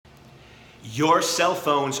Your cell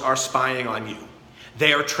phones are spying on you.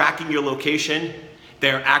 They are tracking your location.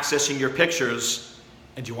 They're accessing your pictures.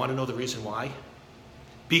 And do you want to know the reason why?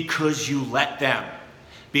 Because you let them.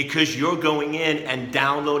 Because you're going in and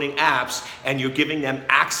downloading apps and you're giving them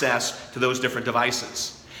access to those different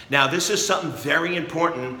devices. Now, this is something very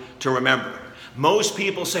important to remember. Most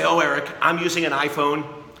people say, oh, Eric, I'm using an iPhone,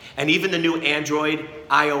 and even the new Android,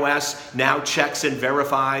 iOS, now checks and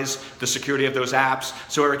verifies the security of those apps.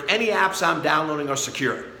 So, Eric, any apps I'm downloading are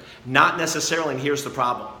secure. Not necessarily, and here's the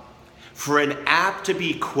problem. For an app to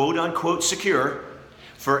be quote-unquote secure,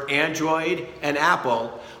 for Android and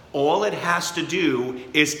Apple, all it has to do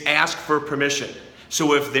is ask for permission.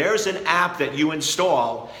 So if there's an app that you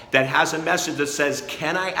install that has a message that says,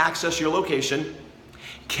 can I access your location?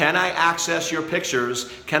 Can I access your pictures?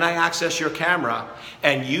 Can I access your camera?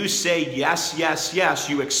 And you say yes, yes, yes,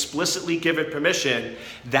 you explicitly give it permission,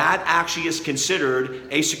 that actually is considered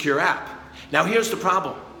a secure app. Now here's the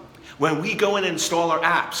problem. When we go and install our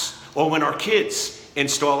apps, or when our kids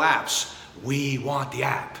install apps, we want the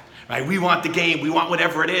app. Right? We want the game, we want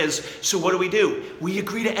whatever it is, so what do? We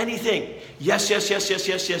agree to anything. Yes, yes, yes, yes,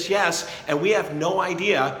 yes, yes, yes, and we have no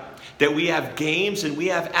idea that we have games and we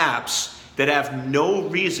have apps that have no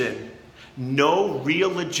reason, no real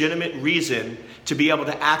legitimate reason to be able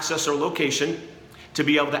to access our location, to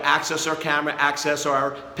be able to access our camera, access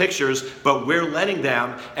our pictures, but we're letting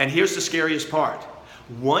them, and here's the scariest part.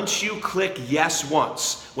 Once you click yes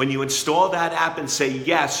once, when you install that app and say,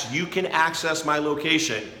 yes, you can access my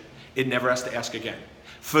location, it never has to ask again.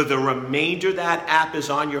 For the remainder that app is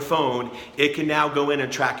on your phone, it can now go in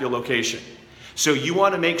and track your location. So you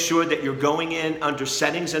want to make sure that you're going in under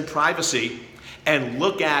settings and privacy and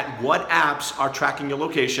look at what apps are tracking your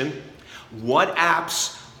location, what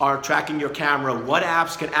apps are tracking your camera, what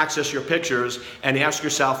apps can access your pictures, and ask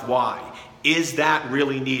yourself why. Is that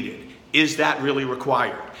really needed? Is that really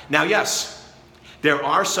required? Now, yes, there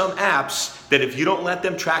are some apps that if you don't let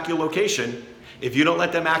them track your location, if you don't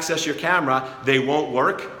let them access your camera, they won't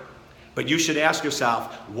work. But you should ask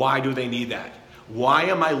yourself, why do they need that? Why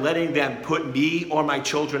am I letting them put me or my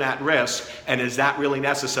children at risk? And is that really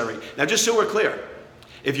necessary? Now, just so we're clear,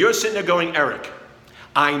 if you're sitting there going, Eric,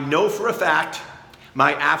 I know for a fact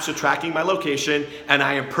my apps are tracking my location and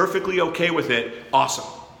I am perfectly okay with it,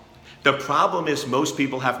 awesome. The problem is most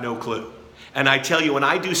people have no clue. And I tell you, when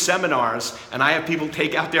I do seminars and I have people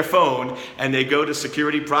take out their phone and they go to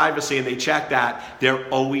security privacy and they check that, they're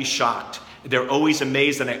always shocked. They're always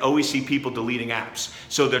amazed, and I always see people deleting apps.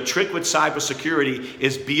 So the trick with cybersecurity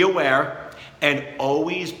is be aware and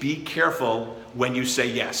always be careful when you say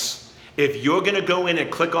yes. If you're going to go in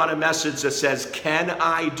and click on a message that says, can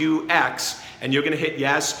I do X? And you're going to hit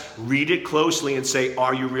yes, read it closely and say,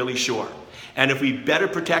 are you really sure? And if we better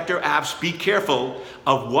protect our apps, be careful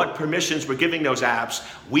of what permissions we're giving those apps,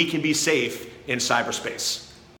 we can be safe in cyberspace.